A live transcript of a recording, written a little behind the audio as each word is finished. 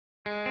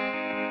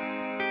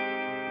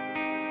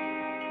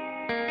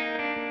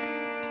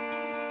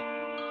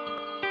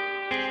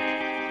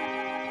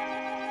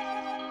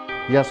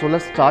Yeah, so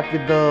let's start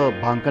with the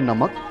Bhang ka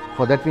Namak.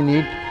 For that we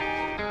need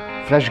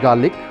fresh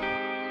garlic,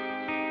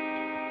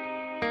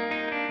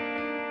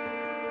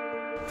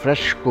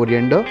 fresh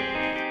coriander,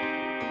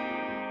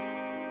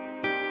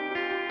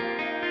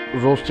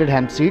 roasted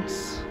hemp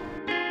seeds,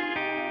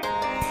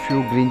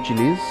 few green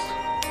chilies,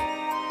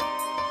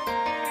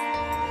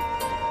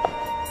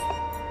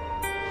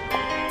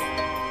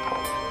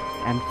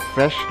 and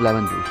fresh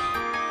lemon juice.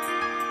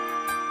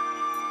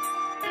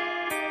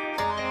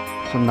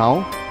 So now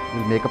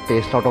we'll make a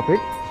paste out of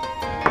it.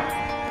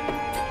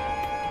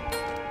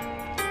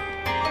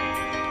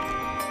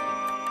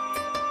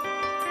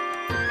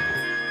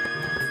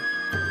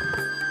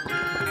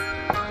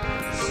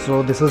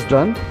 So this is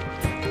done.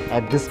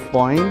 At this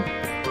point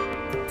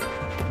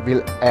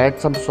we'll add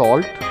some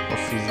salt or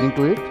seasoning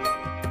to it.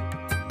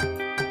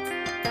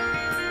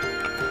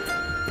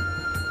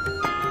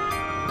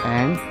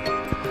 And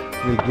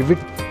we'll give it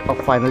a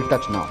final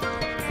touch now.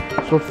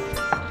 So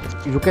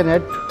you can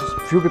add,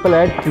 few people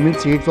add cumin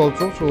seeds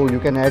also, so you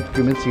can add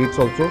cumin seeds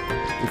also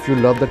if you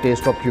love the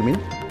taste of cumin.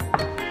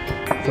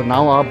 So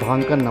now our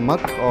Bhang ka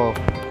Namak or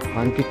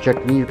Bhang ki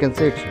chutney, you can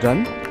say, it's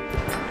done.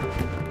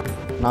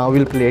 Now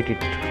we'll plate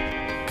it.